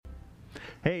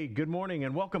Hey, good morning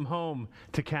and welcome home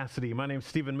to Cassidy. My name's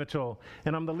Stephen Mitchell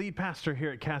and I'm the lead pastor here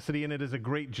at Cassidy, and it is a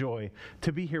great joy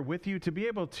to be here with you, to be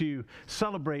able to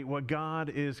celebrate what God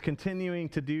is continuing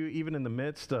to do even in the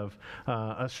midst of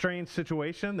a strange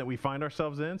situation that we find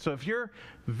ourselves in. So if you're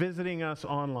visiting us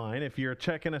online, if you're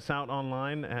checking us out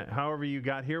online, however you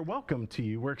got here, welcome to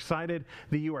you. We're excited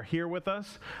that you are here with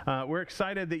us. We're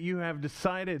excited that you have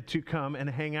decided to come and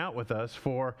hang out with us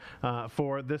for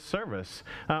this service.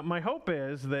 My hope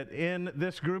is that in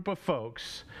this group of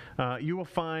folks, you will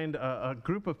find a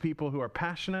group of people who are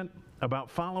passionate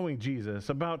about following Jesus,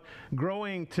 about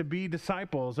growing to be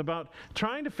disciples, about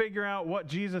trying to figure out what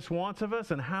Jesus wants of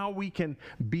us and how we can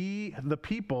be the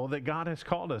people that God has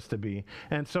called us to be.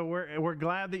 And so we're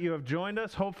glad that you have joined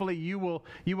us. Hopefully you will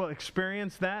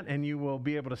experience that and you will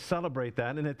be able to celebrate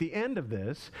that. And at the end of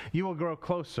this, you will grow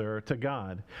closer to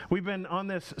God. We've been on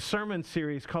this sermon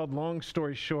series called Long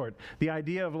Story Short. The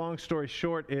idea of Long Story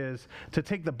Short is to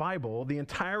take the Bible, the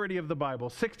entirety of the Bible,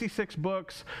 66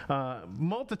 books,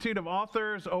 multitude of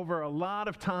authors over a lot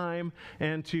of time,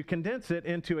 and to condense it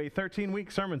into a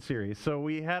 13-week sermon series. So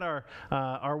we had our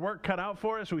work cut out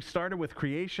for us. We started with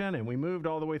creation and we moved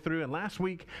all the way through. And last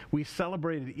week we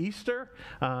celebrated Easter.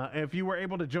 If you were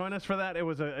able to join us for that, it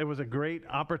was a great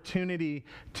opportunity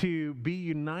to be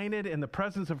united in the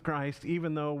presence of Christ,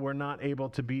 even though we're not able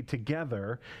to be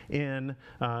together in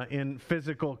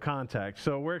physical contact.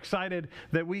 So we're excited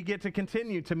that we get to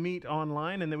continue to meet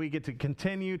online and that we get to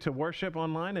continue to worship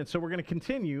online. And so we're going to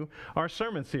continue our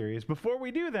sermon series. Before we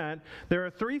do that, there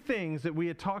are three things that we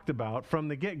had talked about from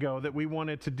the get-go that we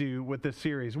wanted to do with this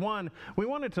series. One, we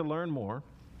wanted to learn more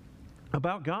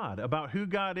about God, about who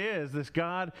God is, this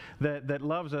God that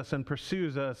loves us and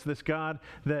pursues us, this God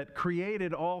that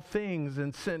created all things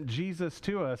and sent Jesus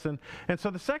to us. And so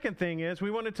the second thing is we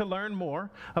wanted to learn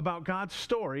more about God's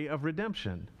story of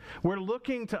redemption. We're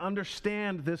looking to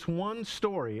understand this one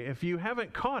story. If you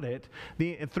haven't caught it,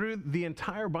 through the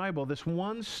entire Bible, this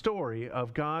one story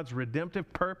of God's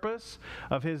redemptive purpose,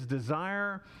 of his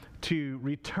desire to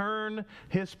return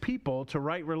his people to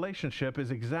right relationship,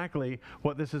 is exactly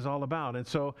what this is all about. And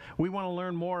so we want to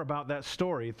learn more about that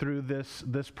story through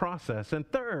this process. And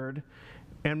third,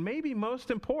 and maybe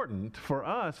most important for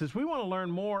us, is we want to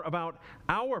learn more about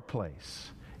our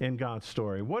place in God's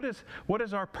story. What is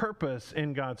our purpose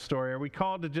in God's story? Are we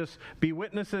called to just be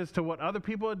witnesses to what other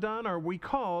people have done? Or are we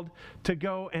called to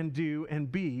go and do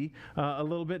and be a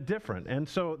little bit different? And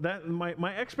so that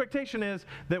my expectation is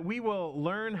that we will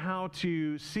learn how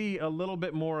to see a little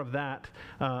bit more of that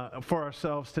for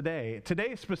ourselves today.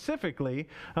 Today specifically,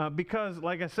 because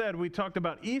like I said, we talked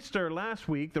about Easter last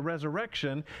week, the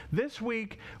resurrection. This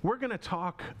week, we're going to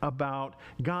talk about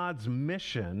God's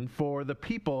mission for the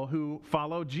people who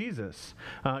follow Jesus,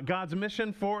 God's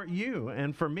mission for you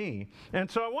and for me. And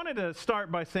so I wanted to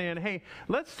start by saying, hey,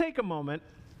 let's take a moment.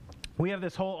 We have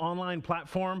this whole online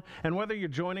platform, and whether you're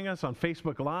joining us on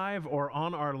Facebook Live or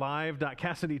on our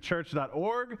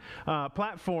live.cassidychurch.org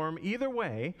platform, either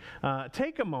way,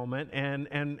 take a moment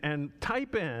and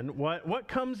type in what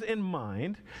comes in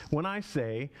mind when I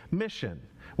say mission.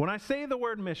 When I say the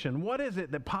word mission, what is it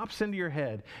that pops into your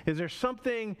head? Is there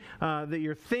something that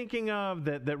you're thinking of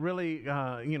that really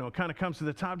kind of comes to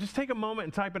the top? Just take a moment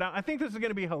and type it out. I think this is going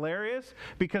to be hilarious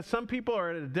because some people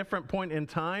are at a different point in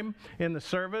time in the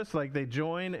service, like they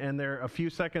join and they're a few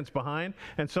seconds behind,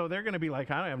 and so they're going to be like,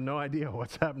 I have no idea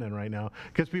what's happening right now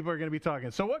because people are going to be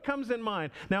talking. So what comes in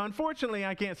mind? Now, unfortunately,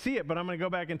 I can't see it, but I'm going to go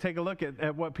back and take a look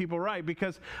at what people write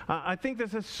because I think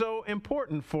this is so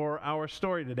important for our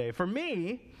story today. For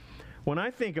me, when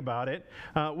I think about it,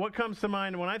 what comes to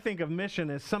mind when I think of mission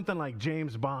is something like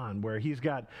James Bond, where he's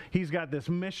got this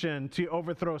mission to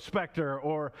overthrow Spectre,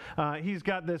 or he's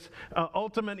got this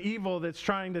ultimate evil that's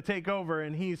trying to take over,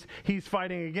 and he's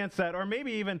fighting against that. Or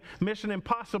maybe even Mission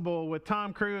Impossible with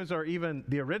Tom Cruise, or even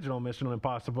the original Mission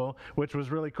Impossible, which was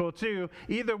really cool too.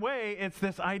 Either way, it's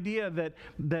this idea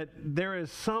that there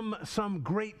is some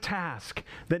great task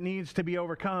that needs to be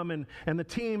overcome, and the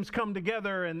teams come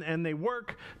together and they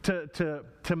work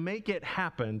to make it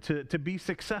happen, to be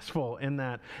successful in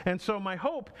that. And so my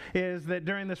hope is that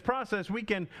during this process we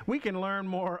can learn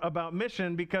more about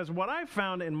mission, because what I've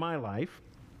found in my life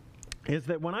is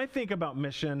that when I think about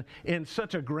mission in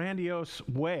such a grandiose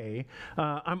way,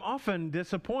 I'm often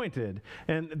disappointed.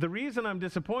 And the reason I'm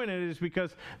disappointed is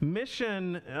because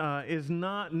mission is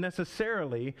not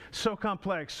necessarily so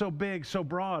complex, so big, so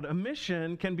broad. A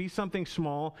mission can be something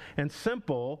small and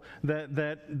simple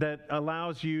that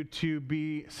allows you to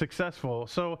be successful.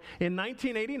 So in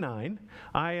 1989,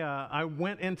 I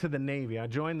went into the Navy. I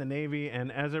joined the Navy,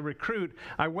 and as a recruit,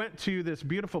 I went to this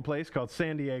beautiful place called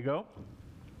San Diego.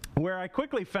 where I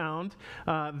quickly found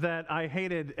that I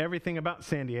hated everything about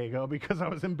San Diego because I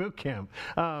was in boot camp.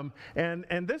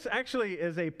 And this actually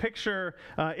is a picture.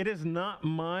 It is not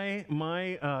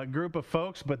my group of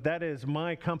folks, but that is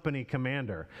my company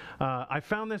commander. I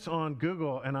found this on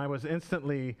Google, and I was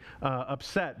instantly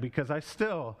upset because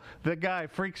the guy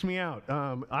freaks me out.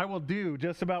 I will do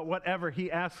just about whatever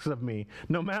he asks of me,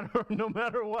 no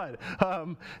matter what,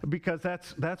 because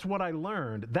that's what I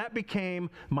learned. That became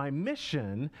my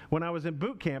mission when I was in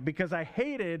boot camp, because I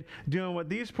hated doing what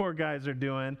these poor guys are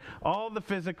doing, all the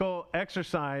physical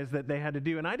exercise that they had to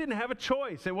do. And I didn't have a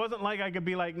choice. It wasn't like I could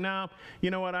be like, no,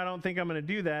 you know what, I don't think I'm going to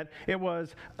do that.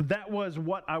 That was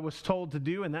what I was told to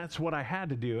do, and that's what I had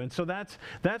to do. And so that's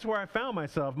where I found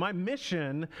myself. My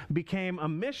mission became a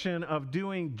mission of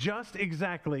doing just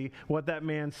exactly what that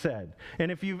man said.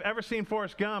 And if you've ever seen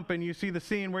Forrest Gump and you see the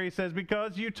scene where he says,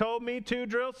 "Because you told me to,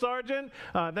 drill sergeant,"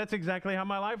 that's exactly how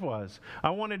my life was. I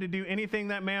wanted to do anything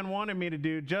that man wanted me to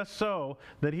do just so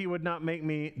that he would not make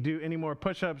me do any more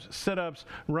push-ups, sit-ups,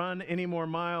 run any more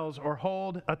miles, or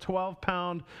hold a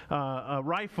 12-pound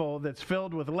rifle that's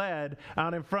filled with lead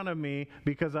out in front of me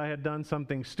because I had done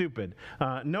something stupid.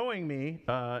 Knowing me,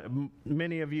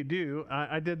 many of you do,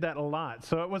 I did that a lot.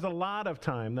 So it was a lot of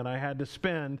time that I had to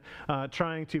spend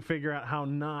trying to figure out how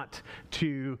not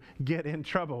to get in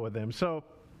trouble with him. So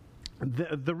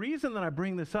the reason that I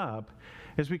bring this up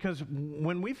is because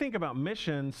when we think about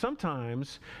mission,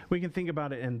 sometimes we can think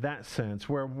about it in that sense,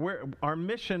 where our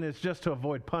mission is just to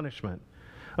avoid punishment,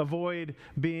 avoid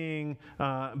being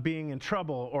in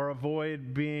trouble, or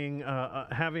avoid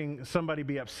having somebody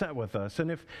be upset with us.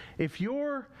 And if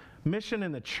your mission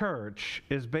in the church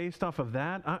is based off of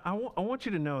that, I want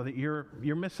you to know that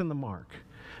you're missing the mark.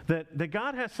 That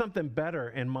God has something better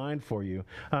in mind for you.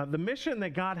 The mission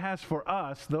that God has for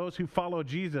us, those who follow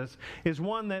Jesus, is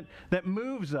one that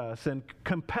moves us and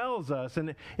compels us,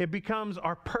 and it becomes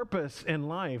our purpose in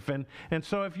life. And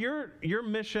so if your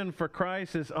mission for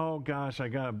Christ is, oh gosh,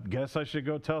 guess I should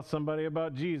go tell somebody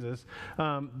about Jesus,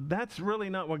 that's really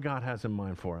not what God has in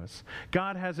mind for us.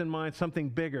 God has in mind something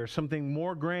bigger, something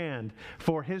more grand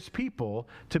for His people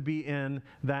to be in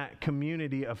that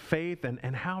community of faith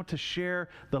and how to share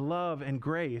the love and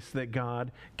grace that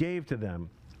God gave to them.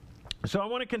 So I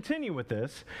want to continue with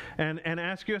this and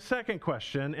ask you a second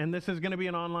question, and this is going to be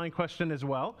an online question as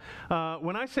well.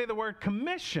 When I say the word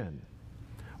commission,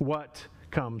 what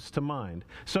comes to mind?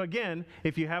 So again,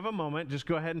 if you have a moment, just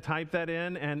go ahead and type that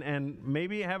in and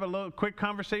maybe have a little quick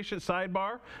conversation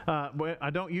sidebar. I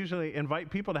don't usually invite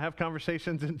people to have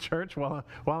conversations in church while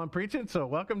I'm preaching, so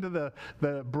welcome to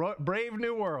the brave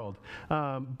new world.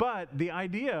 But the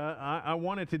idea I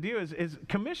wanted to do is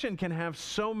commission can have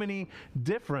so many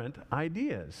different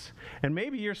ideas. And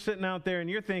maybe you're sitting out there and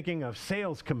you're thinking of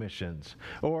sales commissions,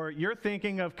 or you're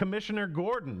thinking of Commissioner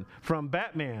Gordon from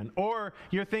Batman, or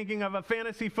you're thinking of a fantasy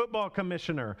football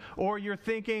commissioner, or you're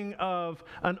thinking of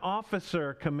an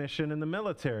officer commission in the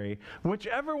military.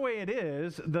 Whichever way it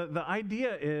is, the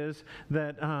idea is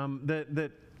that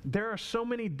there are so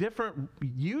many different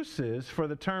uses for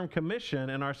the term commission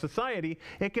in our society,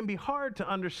 it can be hard to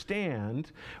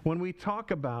understand when we talk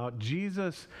about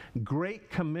Jesus' Great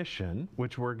Commission,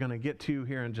 which we're going to get to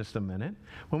here in just a minute.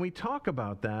 When we talk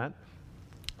about that,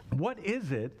 what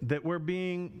is it that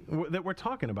we're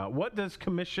talking about? What does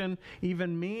commission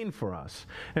even mean for us?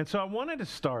 And so I wanted to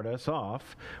start us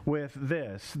off with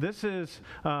this. This is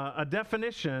a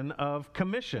definition of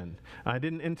commission. I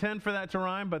didn't intend for that to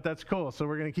rhyme, but that's cool, so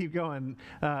we're going to keep going.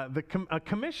 A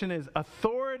commission is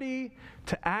authority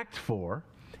to act for,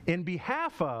 in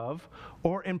behalf of,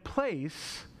 or in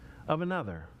place of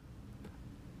another.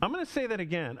 I'm going to say that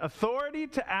again. Authority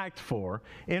to act for,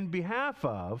 in behalf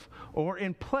of, or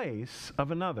in place of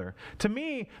another. To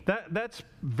me, that's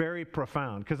very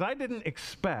profound, because I didn't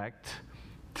expect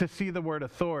to see the word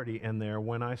authority in there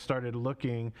when I started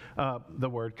looking up the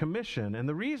word commission. And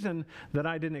the reason that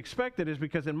I didn't expect it is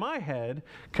because in my head,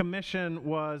 commission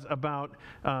was about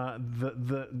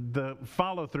the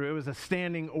follow-through. It was a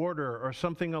standing order or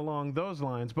something along those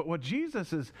lines. But what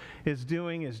Jesus is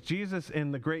doing is Jesus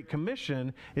in the Great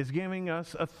Commission is giving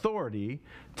us authority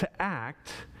to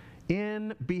act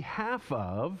in behalf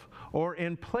of or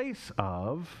in place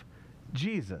of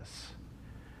Jesus.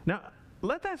 Now,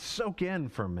 let that soak in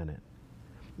for a minute.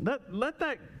 Let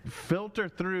that filter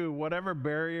through whatever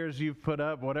barriers you've put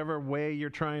up, whatever way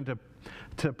you're trying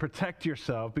to protect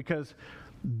yourself, because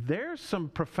there's some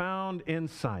profound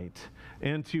insight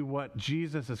into what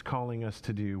Jesus is calling us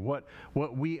to do, what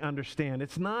we understand.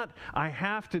 It's not, I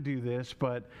have to do this,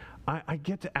 but I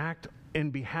get to act in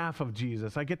behalf of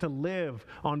Jesus. I get to live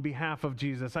on behalf of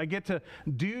Jesus. I get to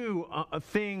do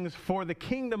things for the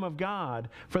kingdom of God,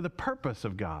 for the purpose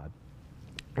of God.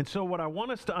 And so what I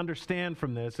want us to understand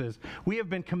from this is we have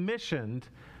been commissioned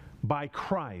by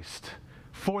Christ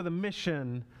for the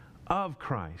mission of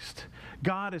Christ.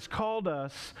 God has called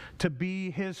us to be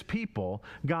His people.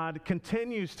 God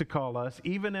continues to call us,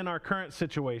 even in our current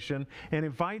situation, and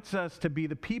invites us to be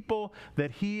the people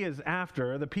that He is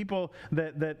after, the people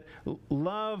that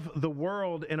love the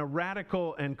world in a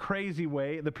radical and crazy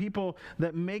way, the people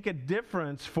that make a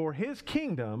difference for His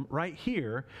kingdom right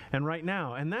here and right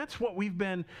now. And that's what we've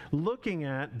been looking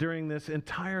at during this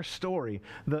entire story,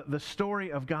 the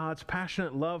story of God's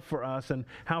passionate love for us and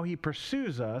how He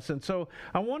pursues us. And so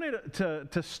I wanted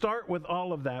to start with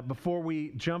all of that before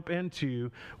we jump into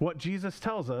what Jesus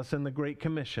tells us in the Great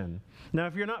Commission. Now,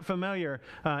 if you're not familiar,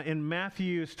 in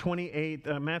Matthew's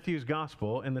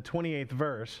Gospel, in the 28th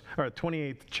verse, or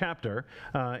 28th chapter,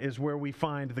 is where we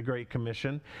find the Great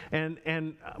Commission.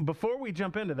 And before we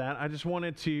jump into that, I just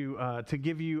wanted to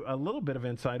give you a little bit of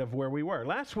insight of where we were.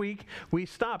 Last week, we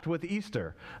stopped with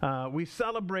Easter. We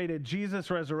celebrated Jesus'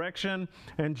 resurrection,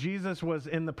 and Jesus was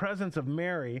in the presence of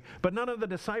Mary, but none of the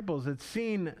disciples had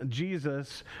seen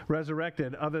Jesus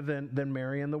resurrected other than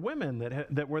Mary and the women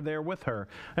that were there with her.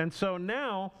 And so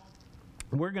now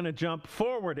we're going to jump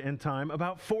forward in time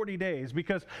about 40 days,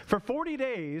 because for 40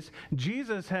 days,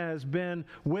 Jesus has been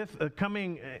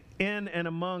coming in and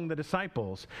among the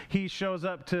disciples. He shows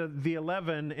up to the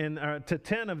 11 to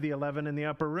 10 of the 11 in the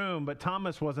upper room, but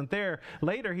Thomas wasn't there.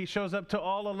 Later, he shows up to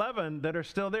all 11 that are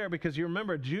still there, because you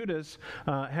remember Judas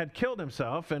had killed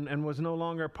himself and was no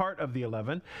longer part of the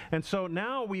 11. And so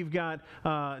now we've got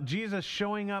Jesus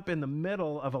showing up in the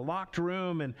middle of a locked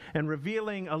room and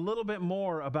revealing a little bit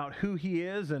more about who He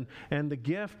is and the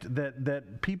gift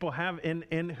that people have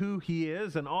in who He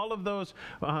is, and all of those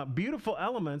beautiful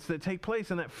elements that take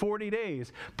place in that 40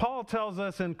 days. Paul tells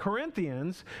us in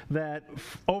Corinthians that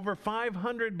over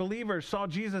 500 believers saw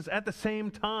Jesus at the same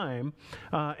time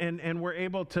and were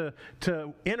able to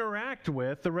interact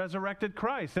with the resurrected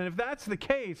Christ. And if that's the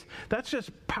case, that's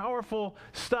just powerful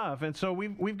stuff. And so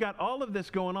we've got all of this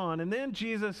going on. And then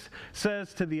Jesus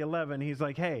says to the 11, He's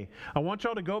like, hey, I want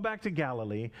y'all to go back to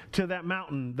Galilee, to that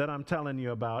mountain that I'm telling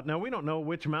you about. Now, we don't know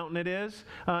which mountain it is,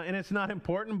 and it's not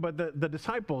important, but the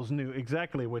disciples knew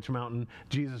exactly which mountain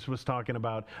Jesus was talking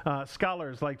about.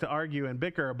 Scholars like to argue and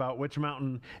bicker about which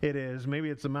mountain it is. Maybe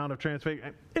it's the Mount of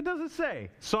Transfiguration. It doesn't say.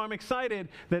 So I'm excited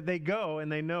that they go and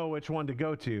they know which one to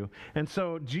go to. And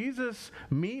so Jesus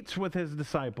meets with His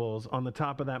disciples on the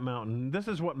top of that mountain. This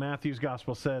is what Matthew's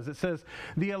Gospel says. It says,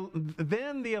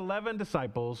 then the 11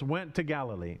 disciples went to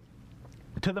Galilee,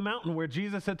 to the mountain where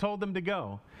Jesus had told them to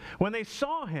go. When they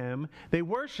saw Him, they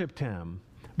worshiped Him,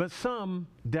 but some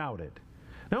doubted.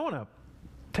 Now I want to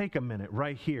take a minute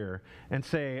right here and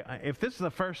say, if this is the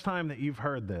first time that you've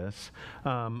heard this,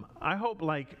 I hope,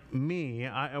 like me,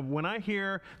 when I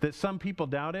hear that some people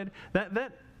doubted,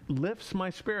 that lifts my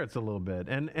spirits a little bit.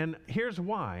 And here's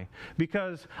why.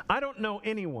 Because I don't know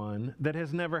anyone that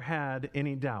has never had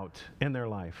any doubt in their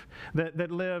life,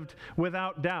 that lived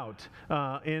without doubt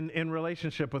in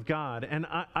relationship with God. And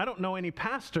I don't know any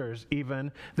pastors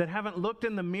even that haven't looked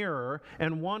in the mirror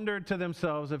and wondered to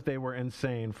themselves if they were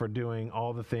insane for doing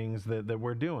all the things that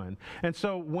we're doing. And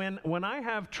so when I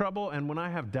have trouble and when I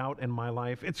have doubt in my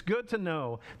life, it's good to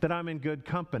know that I'm in good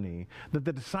company, that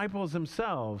the disciples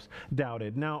themselves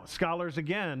doubted. Now, scholars,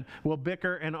 again, will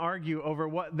bicker and argue over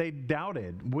what they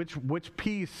doubted. Which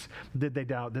piece did they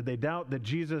doubt? Did they doubt that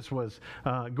Jesus was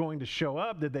going to show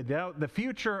up? Did they doubt the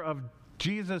future of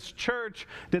Jesus' church?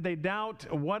 Did they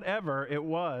doubt whatever it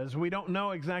was? We don't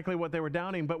know exactly what they were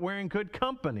doubting, but we're in good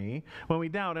company when we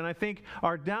doubt. And I think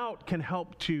our doubt can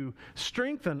help to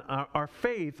strengthen our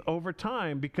faith over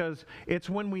time, because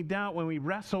it's when we doubt, when we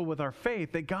wrestle with our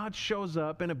faith, that God shows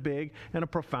up in a big and a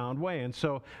profound way. And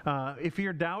so if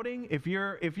you're doubting, if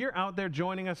you're out there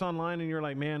joining us online and you're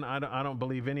like, man, I don't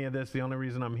believe any of this, the only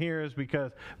reason I'm here is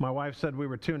because my wife said we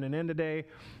were tuning in today,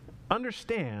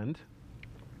 understand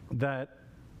that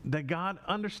God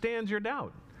understands your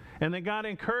doubt, and that God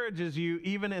encourages you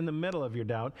even in the middle of your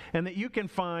doubt, and that you can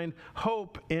find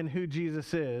hope in who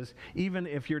Jesus is even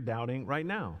if you're doubting right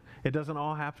now. It doesn't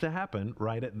all have to happen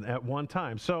right at one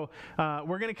time. So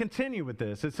we're going to continue with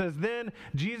this. It says, then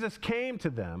Jesus came to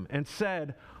them and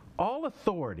said, all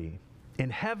authority in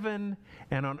heaven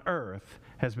and on earth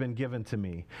has been given to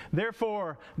me.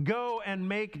 Therefore, go and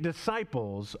make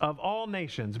disciples of all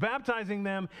nations, baptizing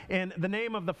them in the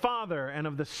name of the Father and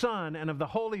of the Son and of the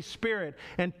Holy Spirit,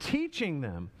 and teaching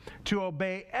them to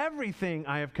obey everything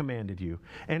I have commanded you.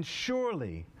 And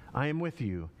surely I am with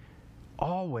you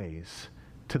always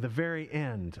to the very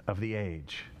end of the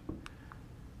age.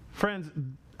 Friends,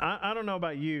 I don't know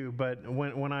about you, but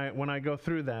when I go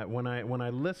through that, when I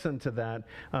listen to that,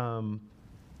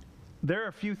 there are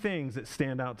a few things that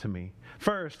stand out to me.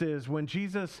 First is when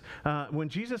Jesus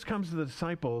comes to the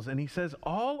disciples and he says,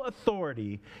 all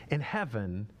authority in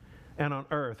heaven and on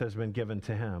earth has been given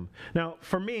to him. Now,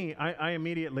 for me, I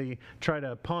immediately try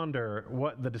to ponder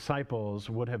what the disciples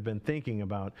would have been thinking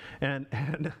about. And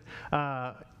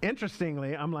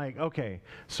interestingly, I'm like, okay,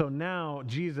 so now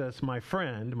Jesus, my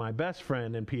friend, my best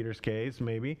friend in Peter's case,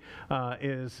 maybe,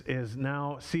 is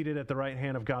now seated at the right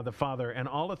hand of God the Father, and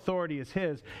all authority is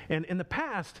his. And in the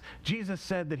past, Jesus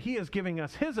said that he is giving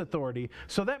us his authority.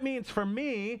 So that means for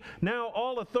me, now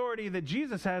all authority that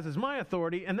Jesus has is my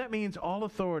authority, and that means all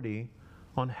authority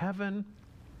on heaven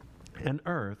and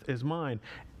earth is mine.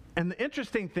 And the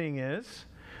interesting thing is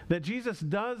that Jesus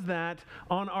does that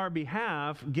on our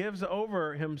behalf, gives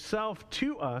over himself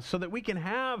to us so that we can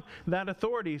have that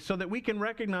authority, so that we can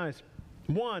recognize,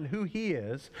 one, who he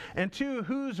is, and two,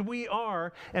 whose we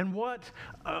are, and what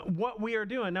we are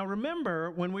doing. Now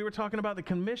remember, when we were talking about the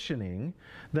commissioning,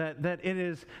 that it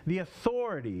is the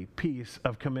authority piece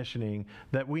of commissioning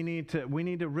that we need to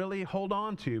really hold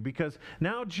on to, because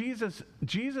now Jesus'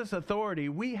 authority,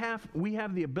 we have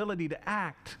the ability to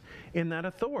act in that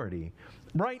authority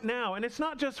right now. And it's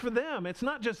not just for them. It's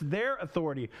not just their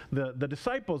authority, the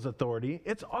disciples' authority.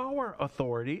 It's our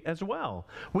authority as well.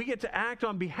 We get to act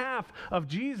on behalf of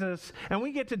Jesus, and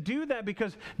we get to do that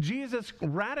because Jesus'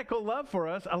 radical love for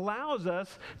us allows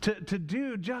us to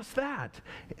do just that.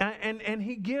 And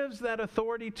he gives that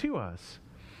authority to us.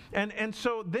 And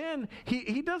so then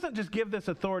he doesn't just give this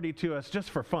authority to us just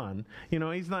for fun. You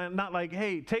know, he's not like,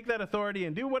 hey, take that authority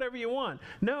and do whatever you want.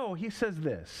 No, he says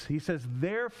this. He says,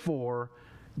 therefore,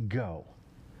 go.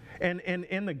 And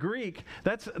in the Greek,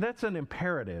 that's an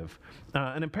imperative.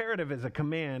 An imperative is a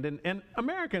command, and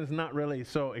Americans not really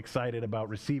so excited about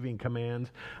receiving commands.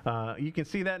 You can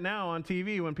see that now on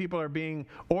TV when people are being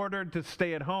ordered to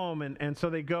stay at home, and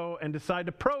so they go and decide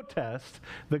to protest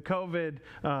the COVID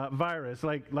virus,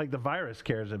 like the virus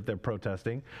cares if they're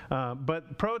protesting,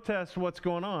 but protest what's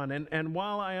going on. And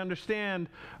while I understand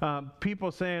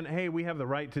people saying, hey, we have the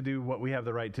right to do what we have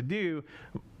the right to do,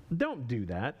 don't do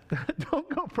that. Don't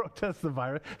go protest the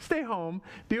virus. Stay home.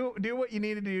 Do what you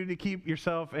need to do to keep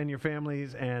yourself and your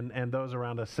families and those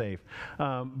around us safe.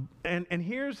 And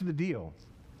here's the deal.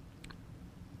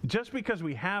 Just because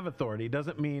we have authority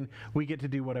doesn't mean we get to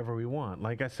do whatever we want.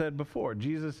 Like I said before,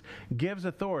 Jesus gives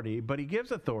authority, but he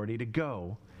gives authority to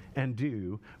go and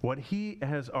do what he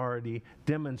has already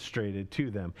demonstrated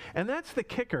to them. And that's the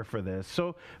kicker for this.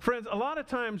 So, friends, a lot of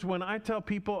times when I tell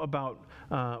people about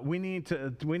we need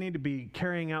to be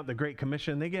carrying out the Great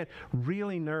Commission, they get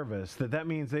really nervous that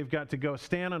means they've got to go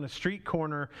stand on a street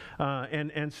corner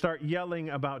and start yelling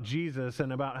about Jesus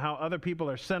and about how other people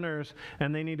are sinners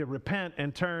and they need to repent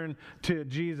and turn to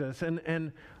Jesus.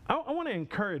 And I want to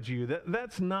encourage you that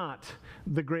that's not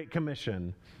the Great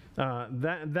Commission.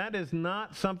 That is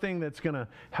not something that's going to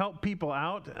help people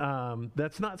out.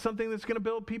 That's not something that's going to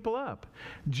build people up.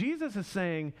 Jesus is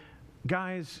saying,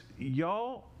 guys,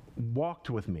 y'all walked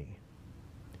with me.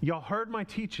 Y'all heard my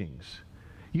teachings.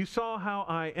 You saw how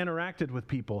I interacted with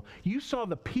people. You saw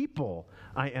the people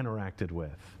I interacted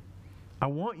with. I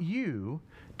want you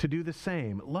to do the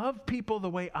same. Love people the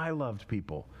way I loved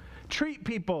people. Treat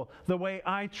people the way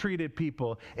I treated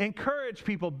people. Encourage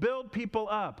people, build people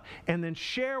up, and then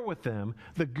share with them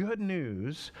the good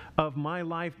news of my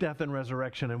life, death, and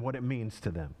resurrection and what it means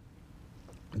to them.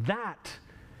 That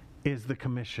is the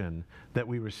commission that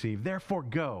we receive. Therefore,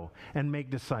 go and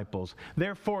make disciples.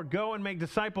 Therefore, go and make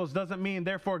disciples doesn't mean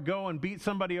therefore go and beat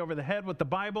somebody over the head with the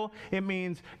Bible. It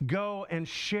means go and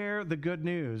share the good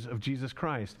news of Jesus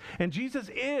Christ. And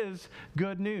Jesus is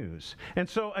good news. And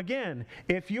so again,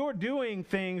 if you're doing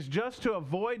things just to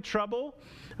avoid trouble,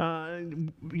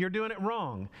 you're doing it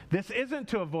wrong. This isn't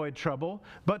to avoid trouble,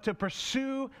 but to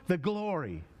pursue the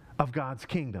glory of God's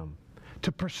kingdom.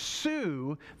 To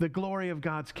pursue the glory of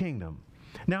God's kingdom.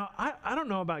 Now, I don't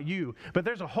know about you, but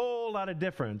there's a whole lot of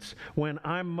difference when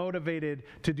I'm motivated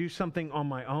to do something on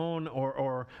my own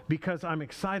or because I'm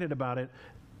excited about it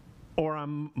or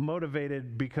I'm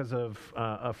motivated because of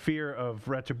a fear of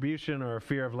retribution or a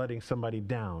fear of letting somebody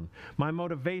down. My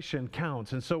motivation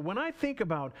counts. And so when I think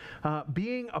about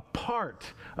being a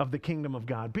part of the kingdom of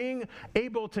God, being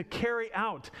able to carry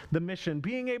out the mission,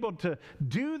 being able to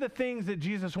do the things that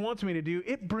Jesus wants me to do,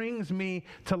 it brings me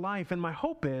to life. And my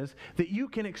hope is that you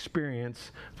can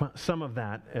experience some of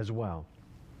that as well.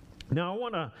 Now, I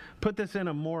want to put this in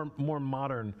a more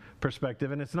modern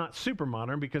perspective, and it's not super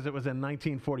modern because it was in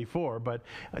 1944, but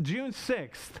June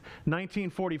 6th,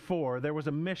 1944, there was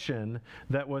a mission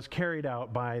that was carried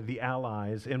out by the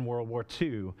Allies in World War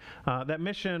II. That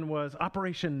mission was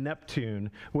Operation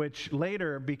Neptune, which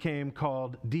later became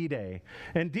called D-Day.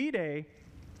 And D-Day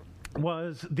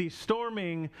was the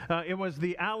storming, it was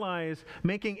the Allies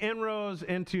making inroads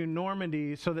into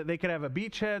Normandy so that they could have a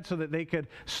beachhead, so that they could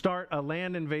start a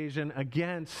land invasion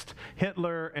against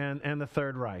Hitler and the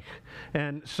Third Reich.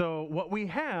 And so what we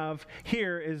have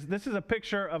here is, this is a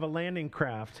picture of a landing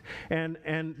craft, and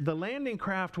the landing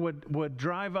craft would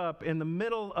drive up in the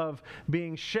middle of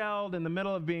being shelled, in the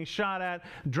middle of being shot at,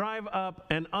 drive up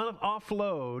and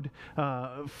offload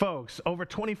folks. Over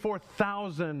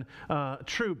 24,000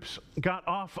 troops got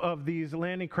off of these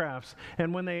landing crafts,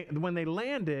 and when they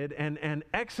landed and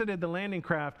exited the landing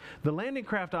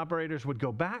craft operators would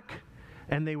go back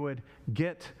and they would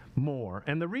get more.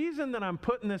 And the reason that I'm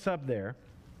putting this up there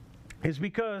is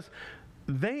because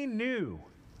they knew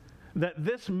that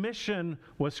this mission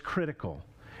was critical.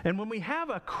 And when we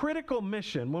have a critical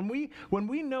mission, when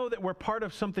we know that we're part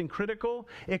of something critical,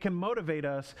 it can motivate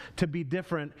us to be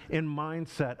different in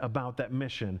mindset about that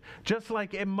mission. Just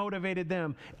like it motivated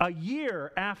them. A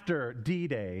year after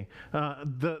D-Day,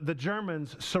 the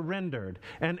Germans surrendered.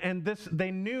 And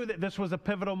they knew that this was a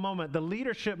pivotal moment. The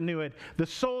leadership knew it. The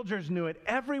soldiers knew it.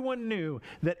 Everyone knew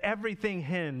that everything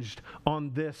hinged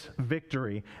on this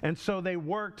victory. And so they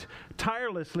worked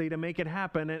tirelessly to make it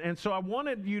happen. And so I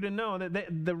wanted you to know that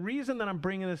the reason that I'm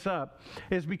bringing this up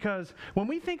is because when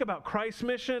we think about Christ's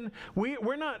mission,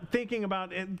 we're not thinking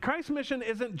about it. Christ's mission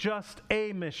isn't just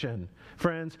a mission,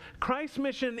 friends. Christ's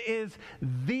mission is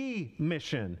the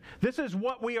mission. This is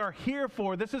what we are here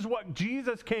for. This is what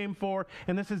Jesus came for,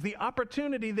 and this is the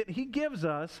opportunity that he gives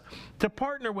us to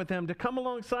partner with him, to come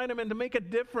alongside him, and to make a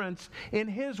difference in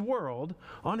his world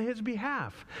on his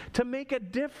behalf. To make a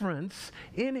difference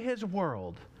in his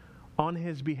world on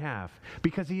his behalf,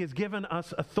 because he has given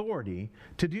us authority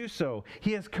to do so.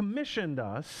 He has commissioned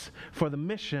us for the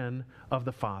mission of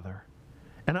the Father.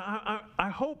 And I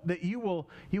hope that you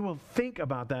will think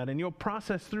about that and you'll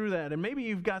process through that. And maybe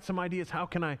you've got some ideas, how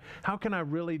can I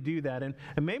really do that? And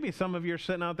maybe some of you are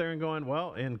sitting out there and going,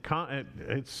 well,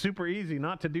 it's super easy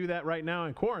not to do that right now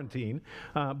in quarantine.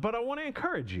 But I want to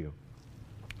encourage you.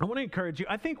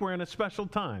 I think we're in a special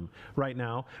time right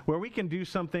now where we can do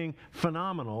something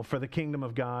phenomenal for the kingdom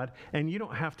of God, and you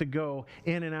don't have to go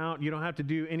in and out. You don't have to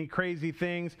do any crazy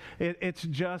things. It's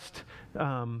just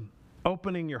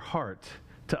opening your heart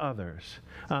to others.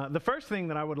 The first thing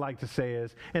that I would like to say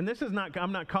is, and this is not,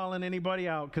 I'm not calling anybody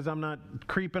out because I'm not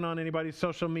creeping on anybody's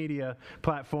social media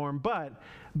platform, but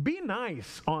be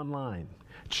nice online.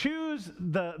 Choose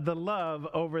the love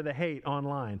over the hate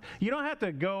online. You don't have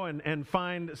to go and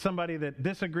find somebody that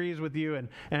disagrees with you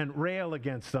and rail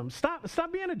against them. Stop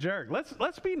being a jerk.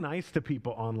 Let's be nice to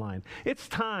people online. It's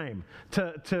time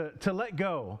to let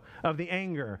go of the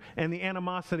anger and the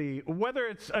animosity, whether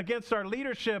it's against our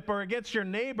leadership or against your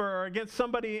neighbor or against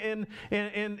somebody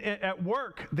at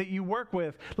work that you work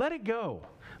with. Let it go.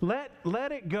 Let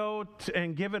it go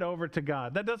and give it over to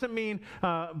God. That doesn't mean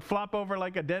flop over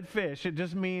like a dead fish. It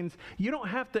just means you don't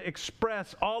have to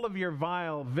express all of your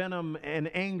vile venom and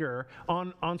anger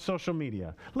on social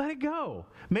media. Let it go.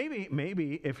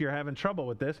 Maybe if you're having trouble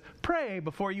with this, pray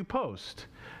before you post.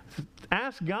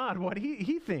 Ask God what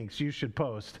he thinks you should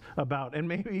post about, and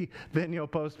maybe then you'll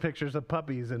post pictures of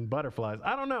puppies and butterflies.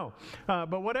 I don't know.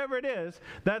 But whatever it is,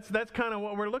 that's kind of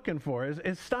what we're looking for,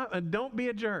 is stop. Don't be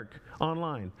a jerk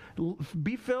online.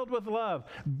 Be filled with love.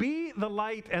 Be the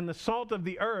light and the salt of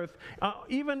the earth,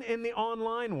 even in the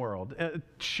online world.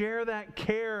 Share that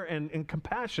care and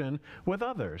compassion with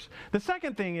others. The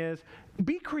second thing is,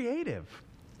 be creative.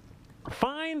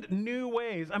 Find new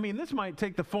ways. I mean, this might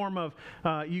take the form of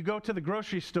you go to the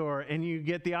grocery store and you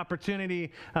get the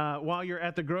opportunity while you're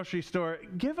at the grocery store,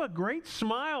 give a great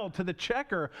smile to the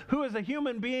checker who is a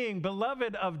human being,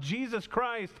 beloved of Jesus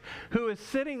Christ, who is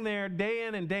sitting there day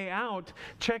in and day out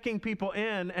checking people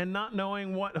in and not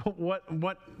knowing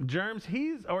what germs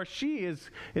he or she is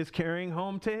carrying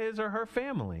home to his or her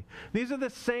family. These are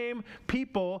the same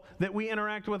people that we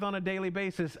interact with on a daily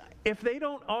basis. If they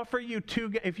don't offer you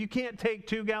if you can't can't take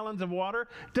 2 gallons of water,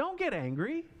 don't get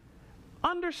angry.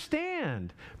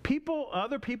 Understand.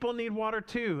 Other people need water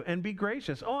too, and be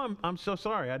gracious. Oh, I'm so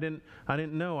sorry. I didn't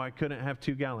know I couldn't have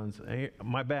 2 gallons.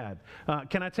 My bad.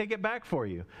 Can I take it back for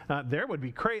you? There would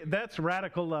be that's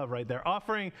radical love right there.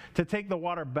 Offering to take the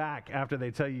water back after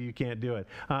they tell you can't do it.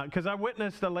 Because I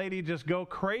witnessed a lady just go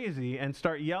crazy and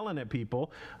start yelling at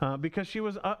people because she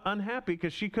was unhappy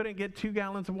because she couldn't get 2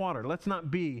 gallons of water. Let's not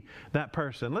be that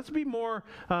person. Let's be more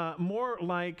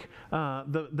like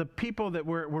the people that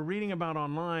we're reading about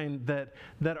online that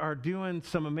are doing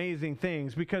some amazing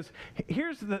things. Because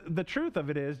here's the truth of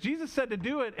it is, Jesus said to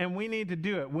do it, and we need to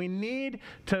do it. We need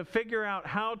to figure out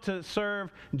how to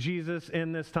serve Jesus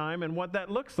in this time and what that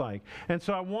looks like. And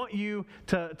so I want you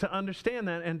to understand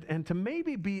that and to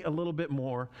maybe be a little bit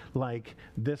more like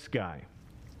this guy.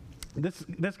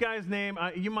 This guy's name,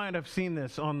 you might have seen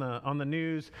this on the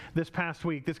news this past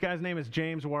week. This guy's name is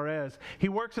James Juarez. He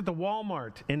works at the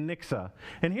Walmart in Nixa.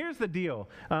 And here's the deal.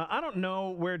 I don't know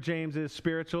where James is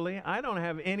spiritually. I don't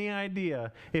have any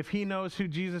idea if he knows who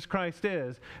Jesus Christ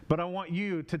is, but I want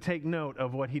you to take note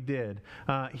of what he did.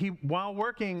 While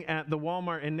working at the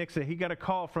Walmart in Nixa, he got a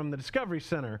call from the Discovery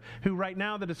Center, who right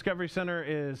now the Discovery Center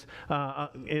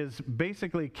is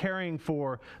basically caring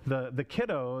for the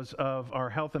kiddos of our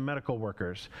health and medical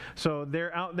workers. So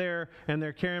they're out there and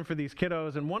they're caring for these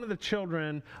kiddos, and one of the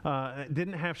children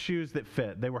didn't have shoes that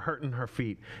fit. They were hurting her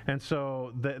feet. And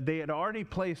so they had already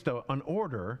placed an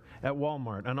order at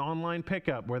Walmart, an online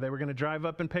pickup where they were going to drive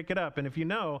up and pick it up. And if you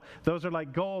know, those are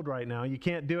like gold right now. You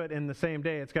can't do it in the same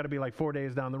day. It's got to be like 4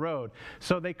 days down the road.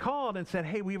 So they called and said,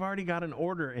 hey, we've already got an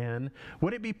order in.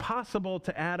 Would it be possible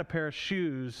to add a pair of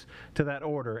shoes to that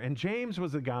order? And James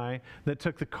was the guy that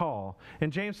took the call.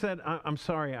 And James said, I'm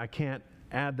sorry, I can't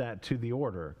add that to the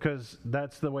order because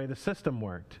that's the way the system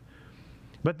worked.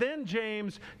 But then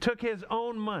James took his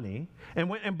own money and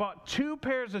went and bought 2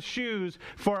 pairs of shoes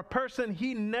for a person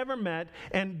he never met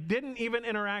and didn't even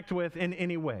interact with in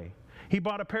any way. He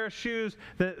bought a pair of shoes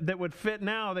that would fit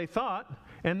now, they thought,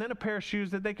 and then a pair of shoes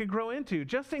that they could grow into,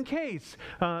 just in case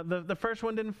the first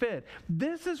one didn't fit.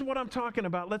 This is what I'm talking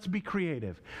about. Let's be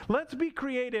creative. Let's be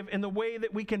creative in the way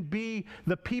that we can be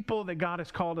the people that God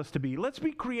has called us to be. Let's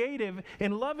be creative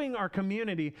in loving our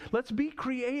community. Let's be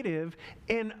creative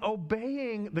in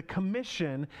obeying the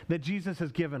commission that Jesus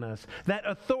has given us, that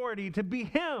authority to be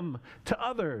Him to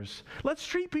others. Let's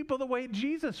treat people the way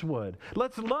Jesus would.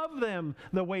 Let's love them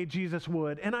the way Jesus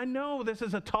would. And I know this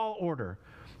is a tall order.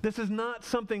 This is not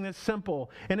something that's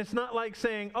simple. And it's not like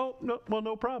saying, oh, no, well,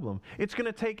 no problem. It's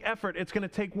going to take effort. It's going to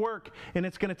take work. And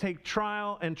it's going to take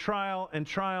trial and trial and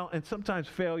trial and sometimes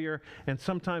failure and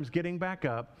sometimes getting back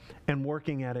up and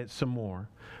working at it some more.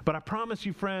 But I promise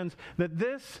you, friends, that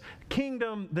this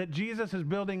kingdom that Jesus is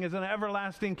building is an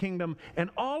everlasting kingdom.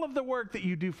 And all of the work that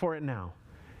you do for it now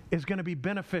is going to be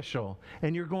beneficial,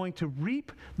 and you're going to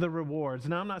reap the rewards.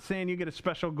 Now, I'm not saying you get a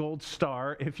special gold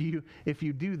star if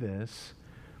you do this,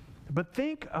 but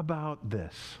think about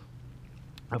this.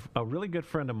 A really good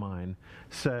friend of mine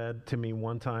said to me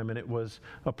one time, and it was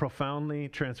a profoundly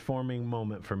transforming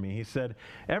moment for me. He said,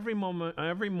 every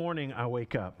morning I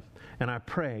wake up and I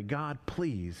pray, God,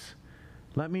 please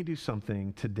let me do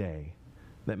something today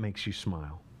that makes you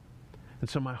smile. And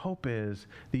so my hope is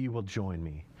that you will join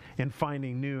me in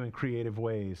finding new and creative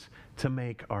ways to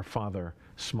make our Father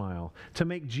smile, to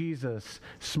make Jesus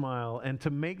smile, and to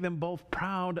make them both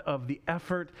proud of the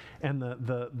effort and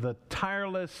the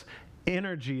tireless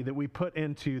energy that we put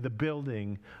into the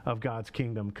building of God's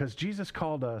kingdom. Because Jesus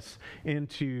called us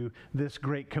into this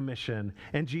great commission,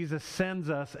 and Jesus sends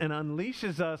us and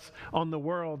unleashes us on the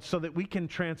world so that we can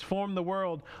transform the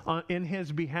world in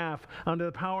His behalf under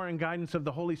the power and guidance of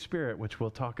the Holy Spirit, which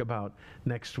we'll talk about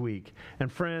next week.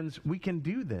 And friends, we can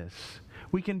do this.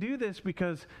 We can do this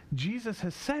because Jesus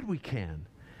has said we can.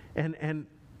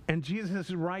 And Jesus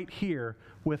is right here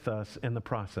with us in the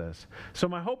process. So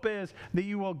my hope is that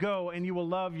you will go and you will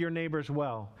love your neighbors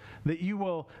well, that you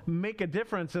will make a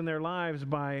difference in their lives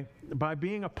by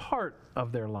being a part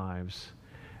of their lives,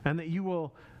 and that you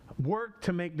will work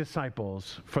to make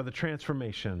disciples for the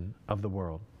transformation of the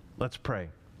world. Let's pray.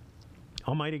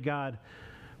 Almighty God,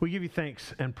 we give you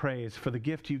thanks and praise for the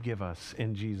gift you give us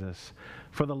in Jesus,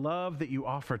 for the love that you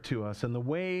offer to us and the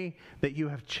way that you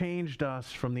have changed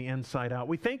us from the inside out.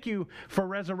 We thank you for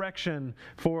resurrection,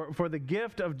 for the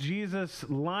gift of Jesus'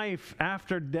 life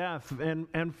after death,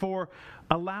 and for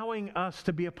allowing us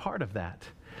to be a part of that.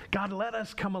 God, let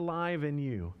us come alive in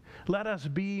you. Let us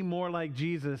be more like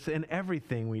Jesus in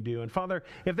everything we do. And Father,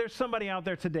 if there's somebody out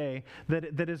there today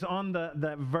that is on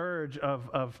that verge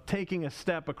of taking a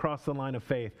step across the line of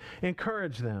faith,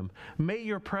 encourage them. May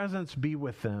your presence be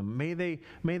with them. May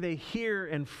they hear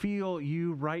and feel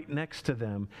you right next to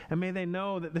them. And may they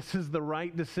know that this is the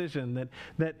right decision,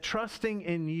 that trusting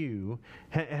in you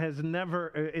is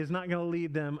not going to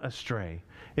lead them astray.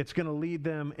 It's going to lead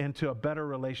them into a better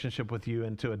relationship with you,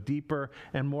 into a deeper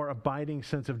and more abiding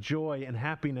sense of joy and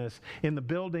happiness in the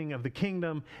building of the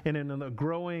kingdom and in the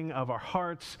growing of our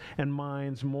hearts and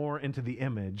minds more into the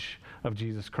image of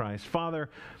Jesus Christ. Father,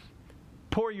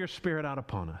 pour your Spirit out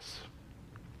upon us,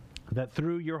 that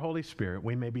through your Holy Spirit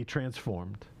we may be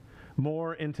transformed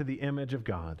more into the image of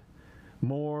God,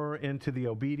 more into the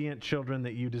obedient children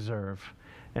that you deserve,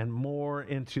 and more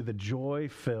into the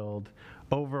joy-filled,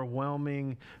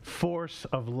 overwhelming force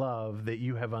of love that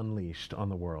you have unleashed on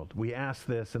the world. We ask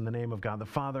this in the name of God the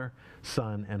Father,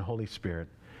 Son, and Holy Spirit.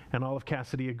 And all of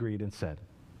Cassidy agreed and said,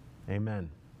 Amen.